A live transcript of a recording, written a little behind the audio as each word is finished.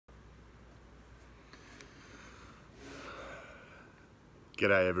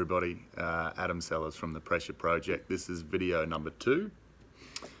G'day everybody, Adam Sellers from the Pressure Project. This is video number 2,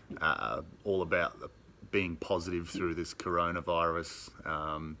 all about being positive through this coronavirus,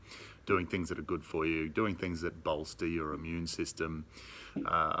 doing things that are good for you, doing things that bolster your immune system.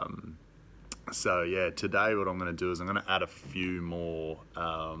 So yeah, today what I'm going to do is I'm going to add a few more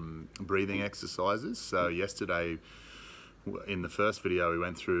breathing exercises. So yesterday in the first video we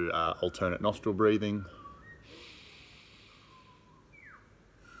went through alternate nostril breathing,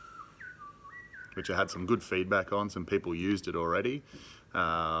 which I had some good feedback on. Some people used it already.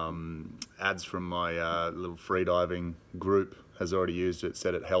 Ads from my little freediving group has already used it,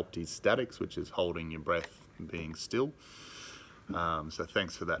 said it helped his statics, which is holding your breath and being still. So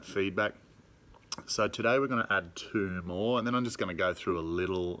thanks for that feedback. So today we're going to add 2 more, and then I'm just going to go through a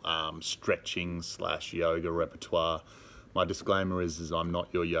little stretching / yoga repertoire. My disclaimer is I'm not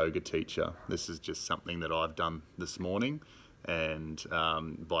your yoga teacher. This is just something that I've done this morning, and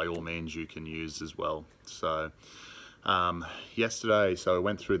by all means you can use as well. So yesterday, I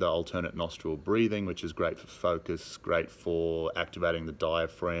went through the alternate nostril breathing, which is great for focus, great for activating the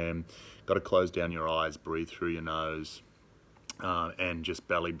diaphragm. Got to close down your eyes, breathe through your nose, and just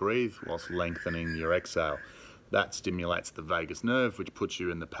belly breathe whilst lengthening your exhale. That stimulates the vagus nerve, which puts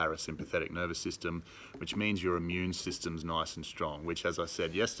you in the parasympathetic nervous system, which means your immune system's nice and strong, which, as I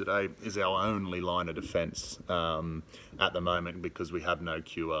said yesterday, is our only line of defense at the moment, because we have no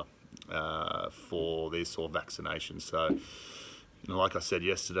cure for this or vaccination. So, like I said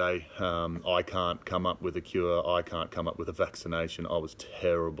yesterday, I can't come up with a cure, I can't come up with a vaccination. I was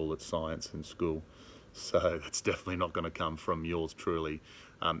terrible at science in school, so that's definitely not going to come from yours truly.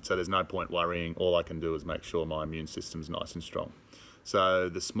 So there's no point worrying. All I can do is make sure my immune system's nice and strong. So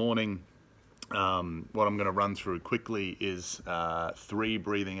this morning, what I'm going to run through quickly is 3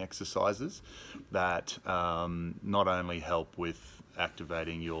 breathing exercises that not only help with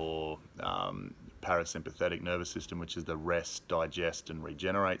activating your parasympathetic nervous system, which is the rest, digest and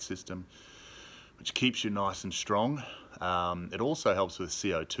regenerate system, which keeps you nice and strong. It also helps with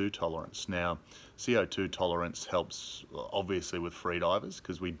CO2 tolerance. Now, CO2 tolerance helps obviously with freedivers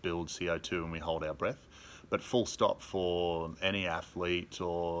because we build CO2 and we hold our breath, but full stop for any athlete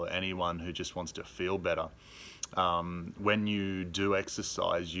or anyone who just wants to feel better. When you do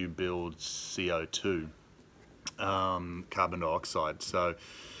exercise, you build CO2, carbon dioxide. So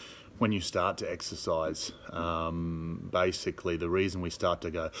when you start to exercise, basically the reason we start to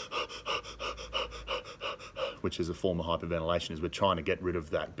go which is a form of hyperventilation, is we're trying to get rid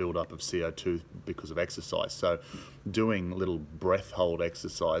of that buildup of CO2 because of exercise. So doing little breath hold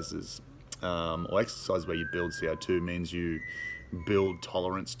exercises or exercise where you build CO2 means you build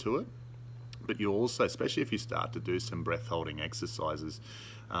tolerance to it. But you also, especially if you start to do some breath holding exercises,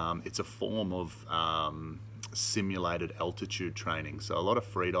 it's a form of simulated altitude training. So a lot of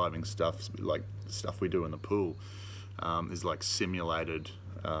freediving stuff, like stuff we do in the pool, is like simulated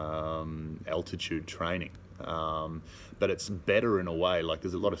altitude training. But it's better in a way. Like,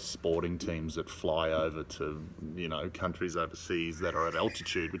 there's a lot of sporting teams that fly over to, countries overseas that are at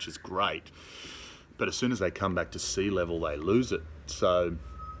altitude, which is great. But as soon as they come back to sea level, they lose it. So,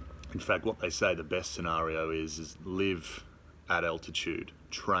 in fact, what they say the best scenario is live at altitude,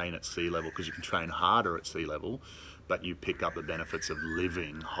 train at sea level, because you can train harder at sea level, but you pick up the benefits of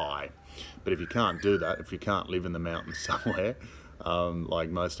living high. But if you can't do that, if you can't live in the mountains somewhere, like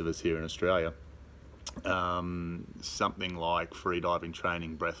most of us here in Australia, something like freediving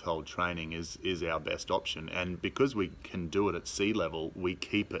training, breath hold training is our best option. And because we can do it at sea level, we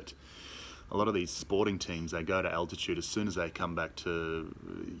keep it. A lot of these sporting teams, they go to altitude, as soon as they come back to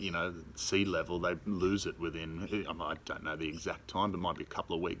sea level, they lose it within, I don't know the exact time, but it might be a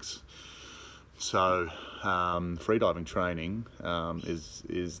couple of weeks. So freediving training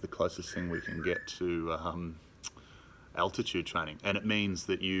is the closest thing we can get to altitude training, and it means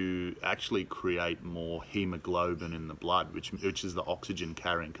that you actually create more hemoglobin in the blood, which is the oxygen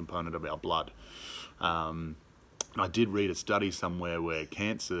carrying component of our blood. I did read a study somewhere where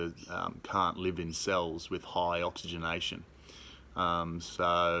cancer can't live in cells with high oxygenation.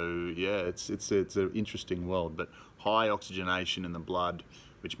 So yeah, it's an interesting world, but high oxygenation in the blood,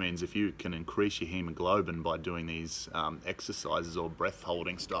 which means if you can increase your hemoglobin by doing these exercises or breath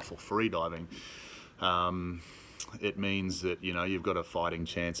holding stuff or freediving, it means that you've got a fighting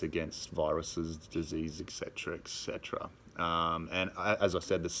chance against viruses, disease, etc., etc. And as I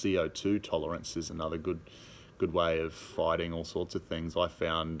said, the CO2 tolerance is another good way of fighting all sorts of things. I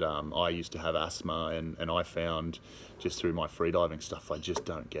found I used to have asthma, and I found just through my freediving stuff, I just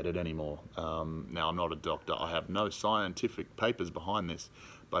don't get it anymore. Now, I'm not a doctor, I have no scientific papers behind this,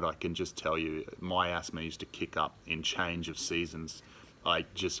 but I can just tell you my asthma used to kick up in change of seasons. I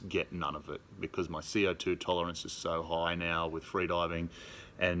just get none of it because my CO2 tolerance is so high now with freediving,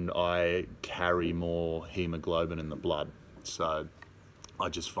 and I carry more hemoglobin in the blood. So I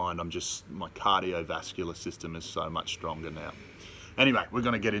just find my cardiovascular system is so much stronger now. Anyway, we're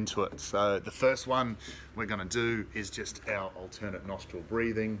going to get into it. So the first one we're going to do is just our alternate nostril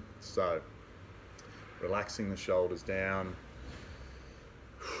breathing. So relaxing the shoulders down.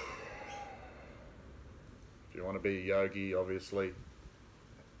 If you want to be a yogi, obviously,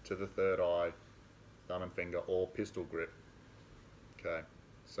 to the third eye, thumb and finger, or pistol grip. Okay,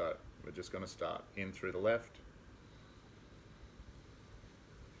 so we're just going to start in through the left.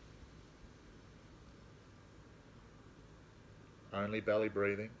 Only belly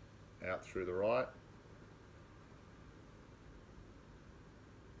breathing, out through the right.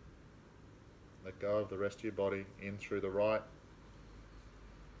 Let go of the rest of your body, in through the right.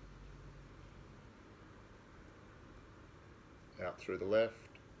 Out through the left.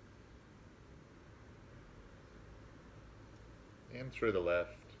 In through the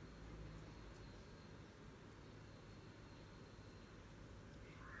left.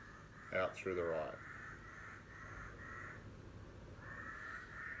 Out through the right.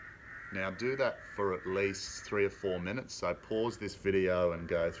 Now do that for at least 3 or 4 minutes. So pause this video and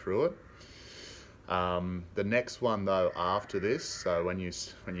go through it. The next one though after this, so when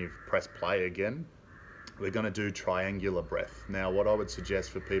you press play again, we're going to do triangular breath. Now what I would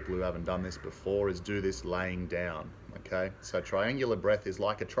suggest for people who haven't done this before is do this laying down. Okay, so triangular breath is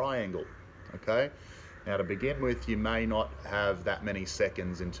like a triangle. Okay, now to begin with, you may not have that many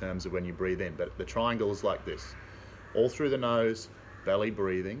seconds in terms of when you breathe in, but the triangle is like this: all through the nose, belly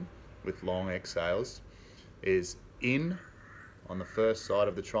breathing with long exhales, is in on the first side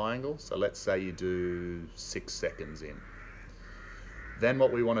of the triangle. So let's say you do 6 seconds in. Then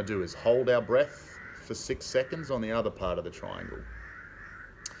what we want to do is hold our breath for 6 seconds on the other part of the triangle.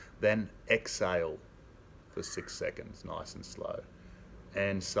 Then exhale for 6 seconds, nice and slow,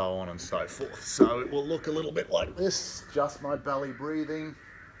 and so on and so forth. So it will look a little bit like this, just my belly breathing.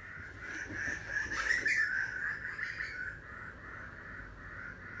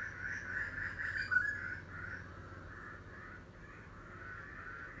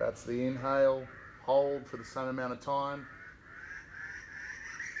 That's the inhale, hold for the same amount of time.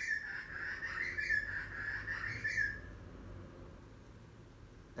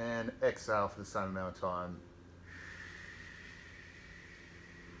 And exhale for the same amount of time.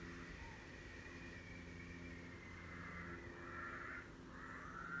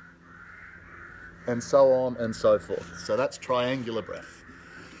 And so on and so forth. So that's triangular breath.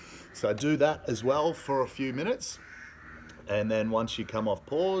 So do that as well for a few minutes. And then once you come off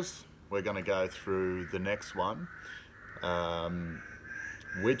pause, we're going to go through the next one,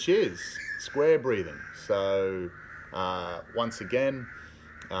 which is square breathing. So once again,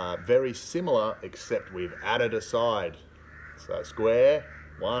 very similar, except we've added a side. So square,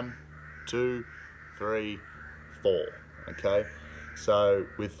 1, 2, 3, 4. Okay. So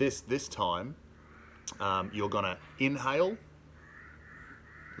with this time, you're going to inhale.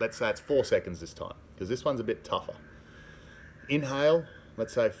 Let's say it's 4 seconds this time, because this one's a bit tougher. Inhale,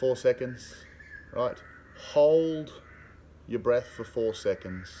 let's say 4 seconds, right? Hold your breath for 4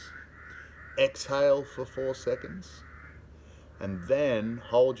 seconds. Exhale for 4 seconds. And then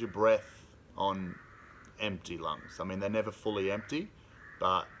hold your breath on empty lungs. I mean, they're never fully empty,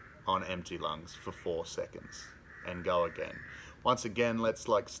 but on empty lungs for 4 seconds. And go again. Once again, let's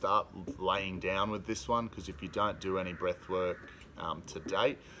start laying down with this one, because if you don't do any breath work to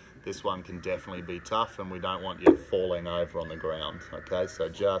date, this one can definitely be tough, and we don't want you falling over on the ground. Okay, so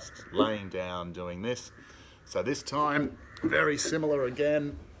just laying down, doing this. So this time, very similar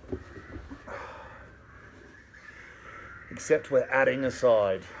again, except we're adding a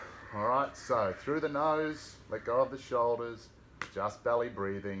side. All right, so through the nose, let go of the shoulders, just belly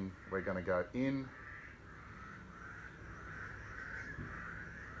breathing. We're going to go in.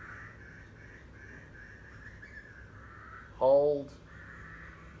 Hold.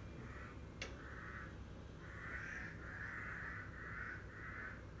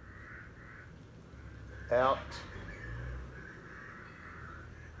 Out.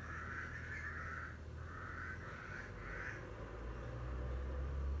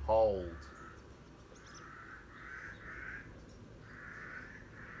 Hold.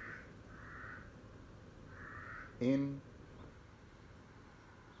 In.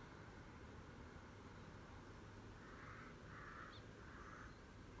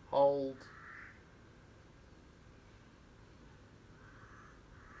 Hold.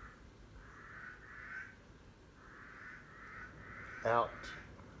 Out.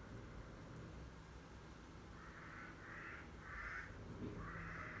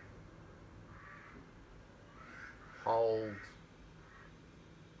 hold,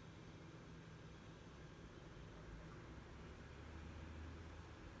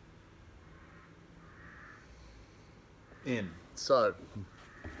 in. So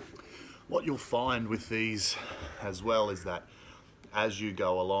what you'll find with these as well is that as you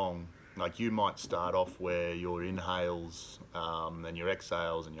go along, like you might start off where your inhales and your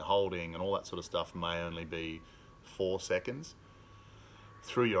exhales and your holding and all that sort of stuff may only be 4 seconds.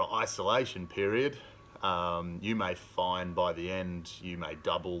 Through your isolation period, you may find by the end you may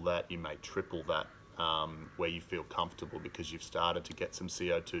double that, you may triple that, where you feel comfortable because you've started to get some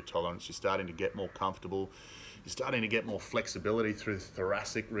CO2 tolerance, you're starting to get more comfortable, you're starting to get more flexibility through the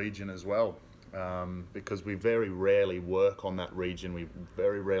thoracic region as well. Because we very rarely work on that region, we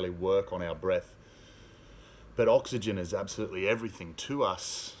very rarely work on our breath. But oxygen is absolutely everything to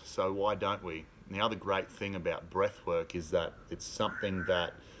us, so why don't we? And the other great thing about breath work is that it's something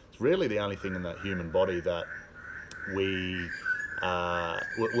that it's really the only thing in the human body that we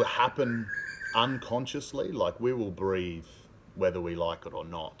will happen unconsciously. Like we will breathe whether we like it or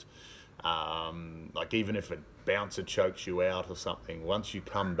not. Like even if a bouncer chokes you out or something, once you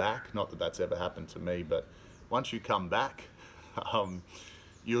come back, not that that's ever happened to me, but once you come back,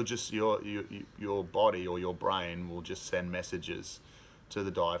 you'll just your body or your brain will just send messages to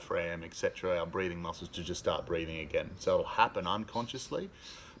the diaphragm, etc., our breathing muscles to just start breathing again. So it'll happen unconsciously,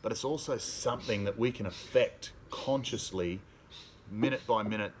 but it's also something that we can affect consciously, minute by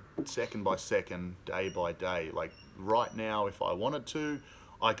minute, second by second, day by day. Like right now, if I wanted to,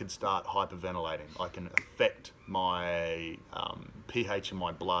 I could start hyperventilating. I can affect my pH in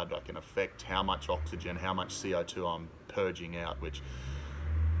my blood. I can affect how much oxygen, how much CO2 I'm purging out, which,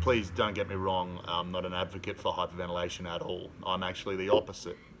 please don't get me wrong, I'm not an advocate for hyperventilation at all. I'm actually the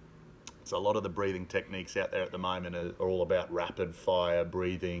opposite. So a lot of the breathing techniques out there at the moment are all about rapid fire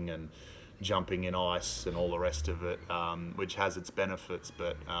breathing and jumping in ice and all the rest of it, which has its benefits,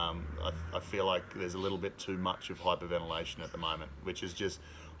 but I feel like there's a little bit too much of hyperventilation at the moment, which is just,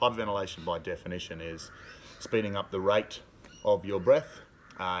 hyperventilation by definition is speeding up the rate of your breath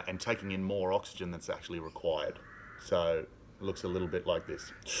and taking in more oxygen that's actually required. So it looks a little bit like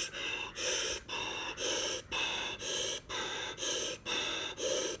this.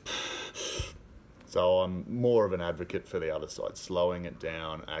 So I'm more of an advocate for the other side, slowing it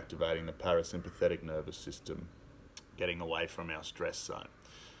down, activating the parasympathetic nervous system, getting away from our stress zone.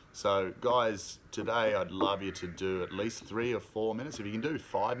 So guys, today I'd love you to do at least 3 or 4 minutes. If you can do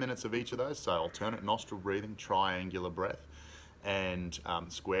 5 minutes of each of those, so alternate nostril breathing, triangular breath, and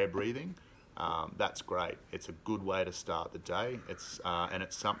square breathing, that's great. It's a good way to start the day. And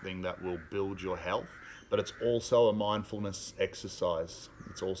it's something that will build your health, but it's also a mindfulness exercise.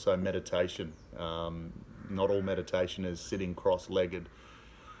 It's also meditation. Not all meditation is sitting cross-legged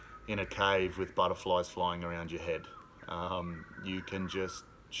in a cave with butterflies flying around your head. You can just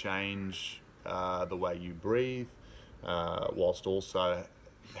change the way you breathe whilst also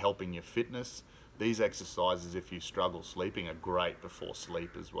helping your fitness. These exercises, if you struggle sleeping, are great before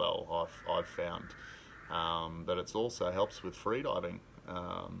sleep as well, I've found. But it also helps with freediving.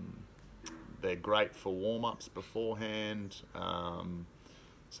 They're great for warm-ups beforehand.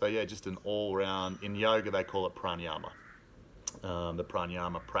 So yeah, just an all-round, in yoga they call it pranayama, the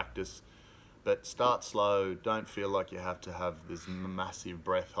pranayama practice. But start slow, don't feel like you have to have this massive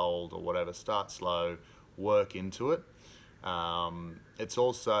breath hold or whatever. Start slow, work into it. It's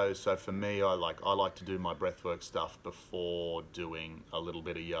also, so for me, I like to do my breathwork stuff before doing a little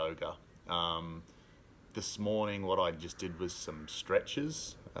bit of yoga. This morning what I just did was some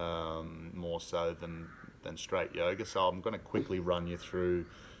stretches, more so than straight yoga. So I'm going to quickly run you through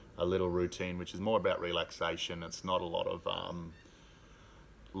a little routine which is more about relaxation. It's not a lot of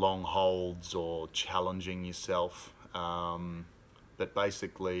long holds or challenging yourself, but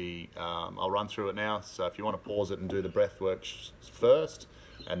basically I'll run through it now. So if you want to pause it and do the breath work first,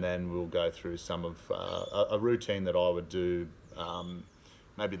 and then we'll go through some of a routine that I would do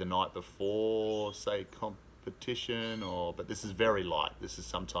maybe the night before, say, competition, but this is very light. This is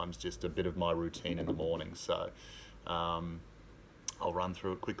sometimes just a bit of my routine in the morning. So I'll run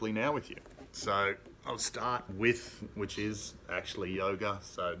through it quickly now with you. So I'll start with, which is actually yoga.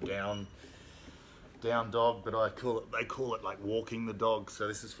 So down dog, but they call it like walking the dog. So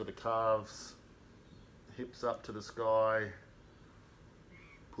this is for the calves, hips up to the sky,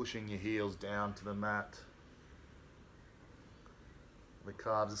 pushing your heels down to the mat. The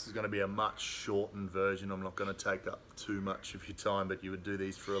calves, this is going to be a much shortened version. I'm not going to take up too much of your time, but you would do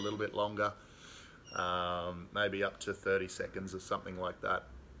these for a little bit longer, maybe up to 30 seconds or something like that.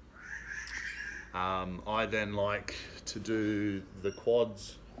 I then like to do the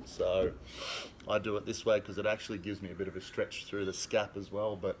quads So I do it this way because it actually gives me a bit of a stretch through the scap as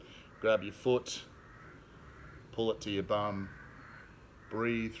well. But grab your foot, pull it to your bum,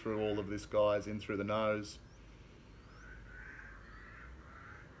 breathe through all of this, guys, in through the nose.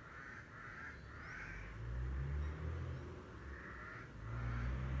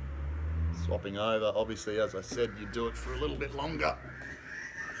 Swapping over, obviously, as I said, you do it for a little bit longer.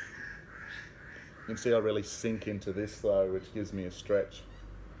 You can see I really sink into this though, which gives me a stretch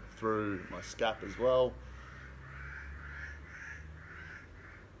through my scap as well.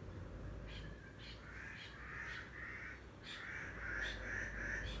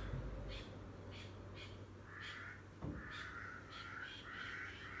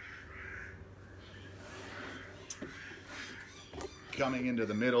 Coming into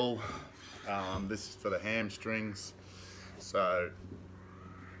the middle, this is for the hamstrings. So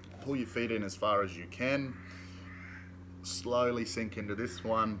pull your feet in as far as you can. Slowly sink into this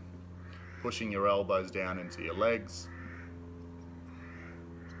one, pushing your elbows down into your legs.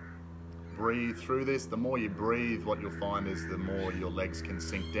 Breathe through this. The more you breathe, what you'll find is the more your legs can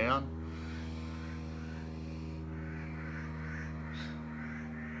sink down.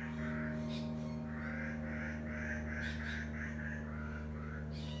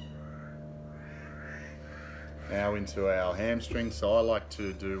 Now into our hamstring. So I like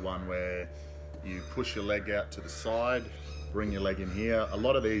to do one where you push your leg out to the side, bring your leg in here. A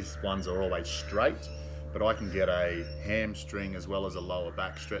lot of these ones are always straight, but I can get a hamstring as well as a lower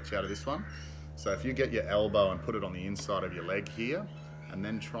back stretch out of this one. So if you get your elbow and put it on the inside of your leg here, and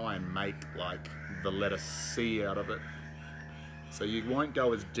then try and make like the letter C out of it. So you won't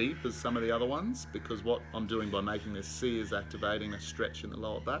go as deep as some of the other ones, because what I'm doing by making this C is activating a stretch in the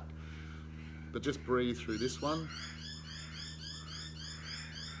lower back. But just breathe through this one.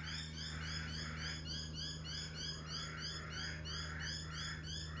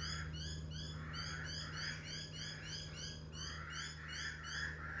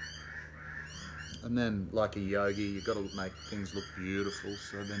 And then, like a yogi, you've got to make things look beautiful,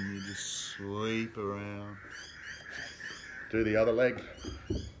 so then you just sweep around. Do the other leg,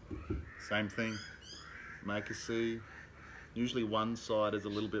 same thing, make a C. Usually one side is a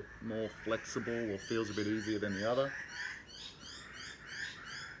little bit more flexible or feels a bit easier than the other.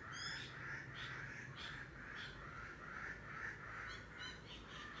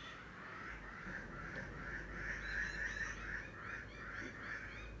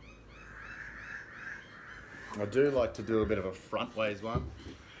 I do like to do a bit of a front ways one,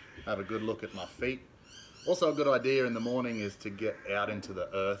 have a good look at my feet. Also a good idea in the morning is to get out into the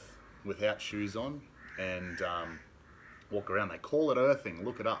earth without shoes on and walk around. They call it earthing,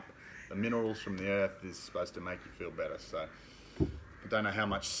 look it up. The minerals from the earth is supposed to make you feel better. So I don't know how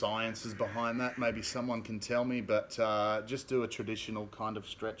much science is behind that. Maybe someone can tell me, but just do a traditional kind of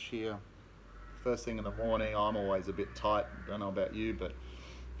stretch here. First thing in the morning, I'm always a bit tight. Don't know about you, but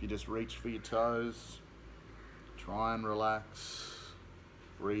if you just reach for your toes, try and relax,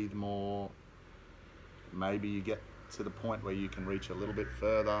 breathe more. Maybe you get to the point where you can reach a little bit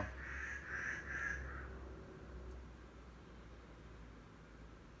further.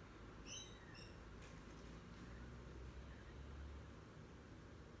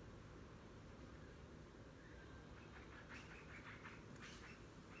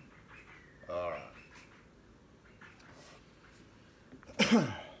 All right.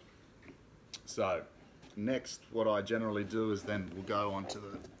 So next, what I generally do is then we'll go onto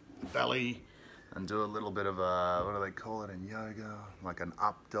the belly and do a little bit of a, what do they call it in yoga? Like an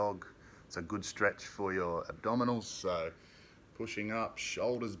up dog. It's a good stretch for your abdominals. So pushing up,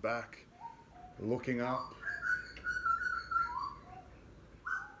 shoulders back, looking up.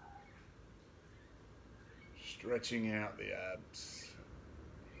 Stretching out the abs.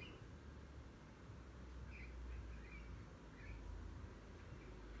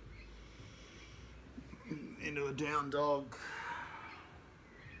 Into a down dog.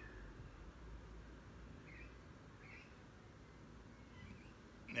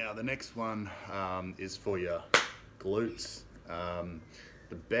 Now the next one is for your glutes.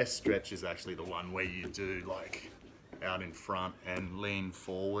 The best stretch is actually the one where you do like out in front and lean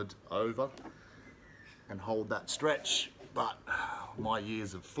forward over and hold that stretch. But my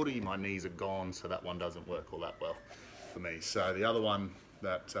years of footy, my knees are gone, so that one doesn't work all that well for me. So the other one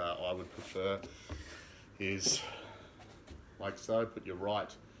that I would prefer is like so. Put your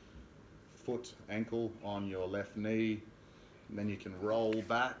right foot, ankle on your left knee, and then you can roll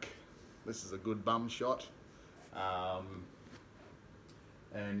back. This is a good bum shot.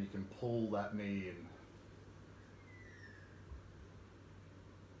 And you can pull that knee in.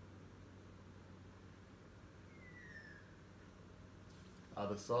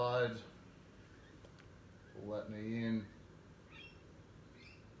 Other side. Pull that knee in.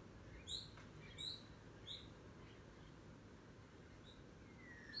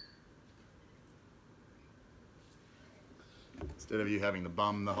 Instead of you having the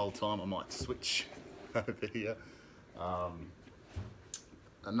bum the whole time, I might switch over here.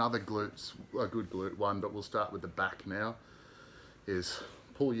 Another glute, a good glute one, but we'll start with the back now, is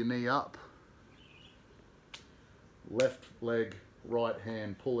pull your knee up, left leg, right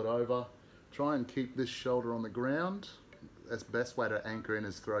hand, pull it over. Try and keep this shoulder on the ground. That's the best way to anchor in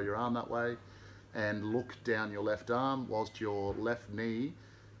is throw your arm that way and look down your left arm whilst your left knee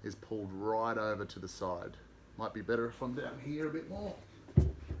is pulled right over to the side. Might be better if I'm down here a bit more.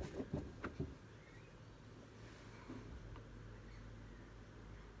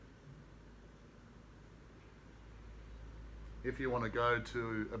 If you want to go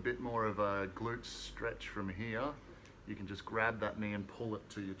to a bit more of a glute stretch from here, you can just grab that knee and pull it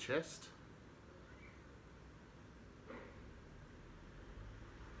to your chest.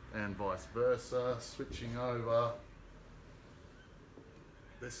 And vice versa, switching over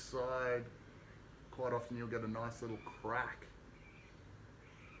this side. Quite often you'll get a nice little crack.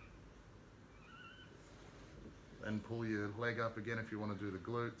 And pull your leg up again if you want to do the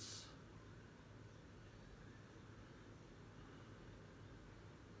glutes.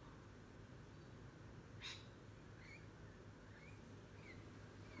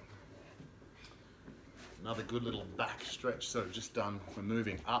 Another good little back stretch. So we've just done, we're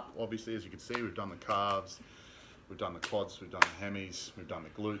moving up, obviously, as you can see, we've done the calves, we've done the quads, we've done the hammies, we've done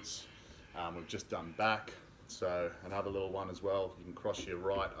the glutes, we've just done back. So another little one as well, you can cross your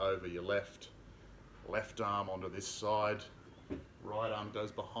right over your left arm onto this side, right arm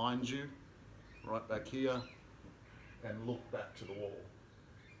goes behind you, right back here, and look back to the wall.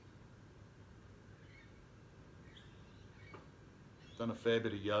 Done a fair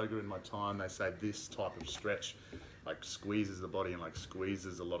bit of yoga in my time. They say this type of stretch like squeezes the body and like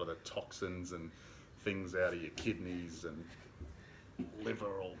squeezes a lot of the toxins and things out of your kidneys and liver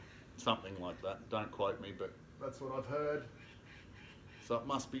or something like that. Don't quote me, but that's what I've heard. So it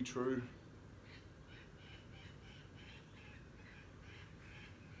must be true.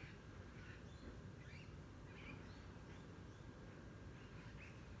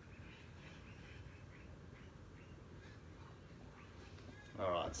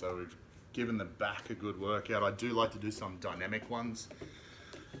 Alright, so we've given the back a good workout. I do like to do some dynamic ones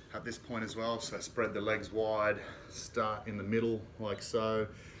at this point as well. So spread the legs wide, start in the middle like so,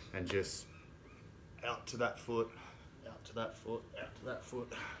 and just out to that foot, out to that foot, out to that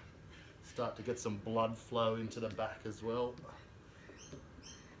foot. Start to get some blood flow into the back as well.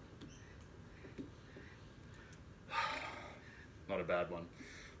 Not a bad one.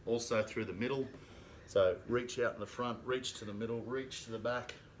 Also through the middle. So reach out in the front, reach to the middle, reach to the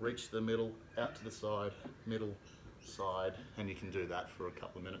back, reach to the middle, out to the side, middle, side, and you can do that for a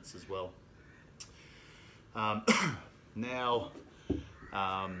couple of minutes as well. Now,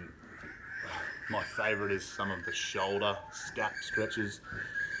 my favourite is some of the shoulder scap stretches.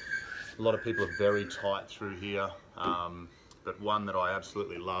 A lot of people are very tight through here, but one that I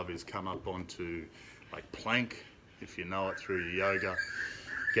absolutely love is come up onto like plank, if you know it through your yoga.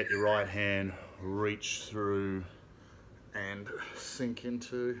 Get your right hand, reach through and sink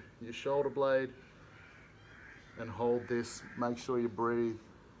into your shoulder blade and hold this. Make sure you breathe.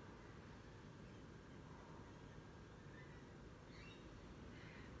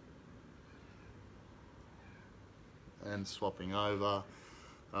 And swapping over,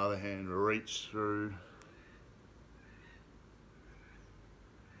 other hand, reach through.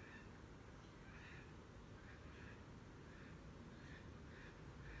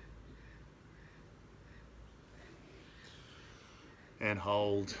 And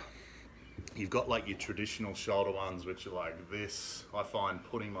hold. You've got like your traditional shoulder ones, which are like this. I find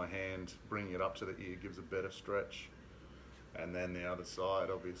putting my hand, bringing it up to the ear gives a better stretch. And then the other side,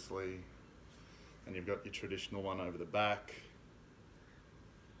 obviously. And you've got your traditional one over the back.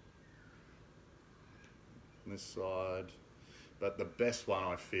 This side. But the best one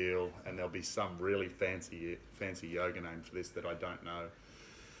I feel, and there'll be some really fancy yoga name for this that I don't know.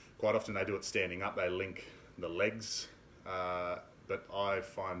 Quite often they do it standing up, they link the legs. But I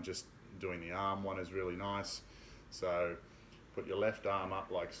find just doing the arm one is really nice. So put your left arm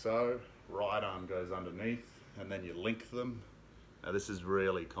up like so, right arm goes underneath, and then you link them. Now this is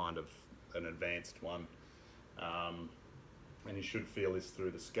really kind of an advanced one. And you should feel this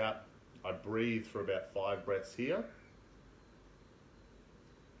through the scap. I breathe for about 5 breaths here,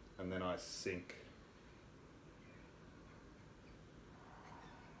 and then I sink.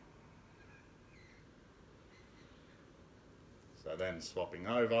 So then swapping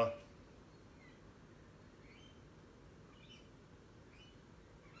over.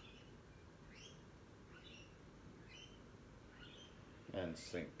 And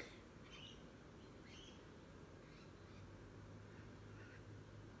sink.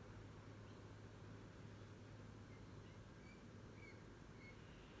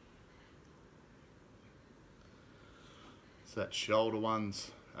 So that shoulder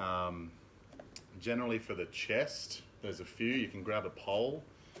ones, generally for the chest, there's a few. You can grab a pole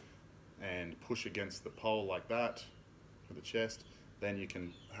and push against the pole like that for the chest. Then you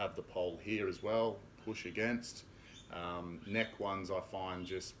can have the pole here as well, push against. Neck ones I find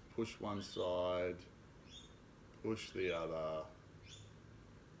just push one side, push the other,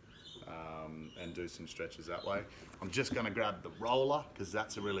 and do some stretches that way. I'm just going to grab the roller because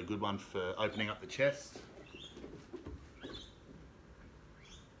that's a really good one for opening up the chest.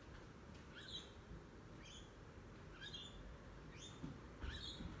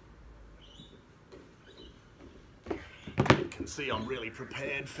 You can see I'm really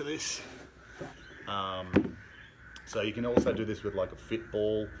prepared for this. So you can also do this with like a fit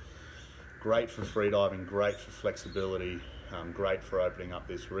ball. Great for freediving, great for flexibility, great for opening up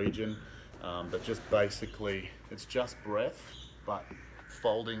this region. But just basically, it's just breath, but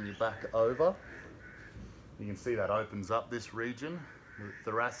folding your back over. You can see that opens up this region,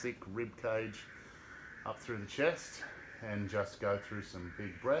 the thoracic rib cage up through the chest, and just go through some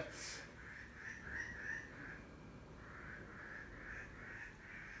big breaths.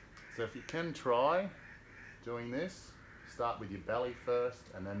 So if you can try doing this, start with your belly first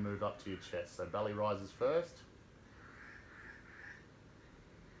and then move up to your chest. So belly rises first.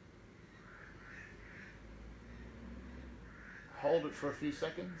 Hold it for a few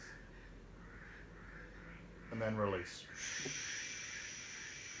seconds and then release.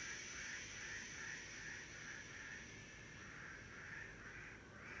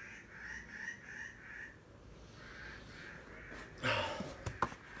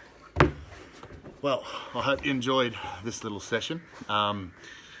 Well, I hope you enjoyed this little session.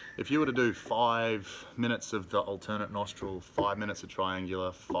 If you were to do 5 minutes of the alternate nostril, 5 minutes of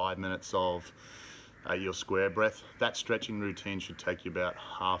triangular, 5 minutes of your square breath, that stretching routine should take you about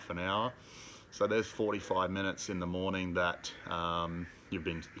half an hour. So there's 45 minutes in the morning that you've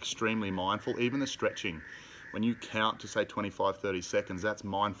been extremely mindful. Even the stretching, when you count to say 25, 30 seconds, that's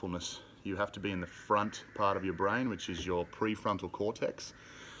mindfulness. You have to be in the front part of your brain, which is your prefrontal cortex.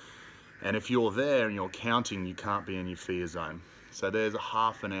 And if you're there and you're counting, you can't be in your fear zone. So there's a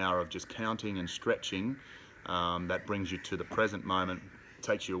half an hour of just counting and stretching that brings you to the present moment,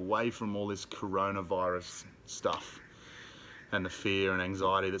 takes you away from all this coronavirus stuff and the fear and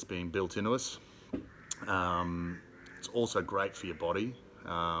anxiety that's being built into us. It's also great for your body,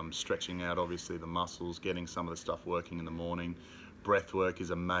 stretching out obviously the muscles, getting some of the stuff working in the morning. Breath work is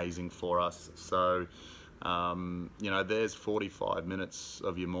amazing for us. So you know, there's 45 minutes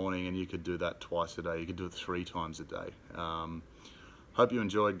of your morning and you could do that twice a day. You could do it 3 times a day. Hope you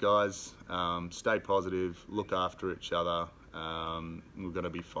enjoyed, guys. Stay positive, look after each other. We're going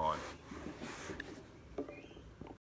to be fine.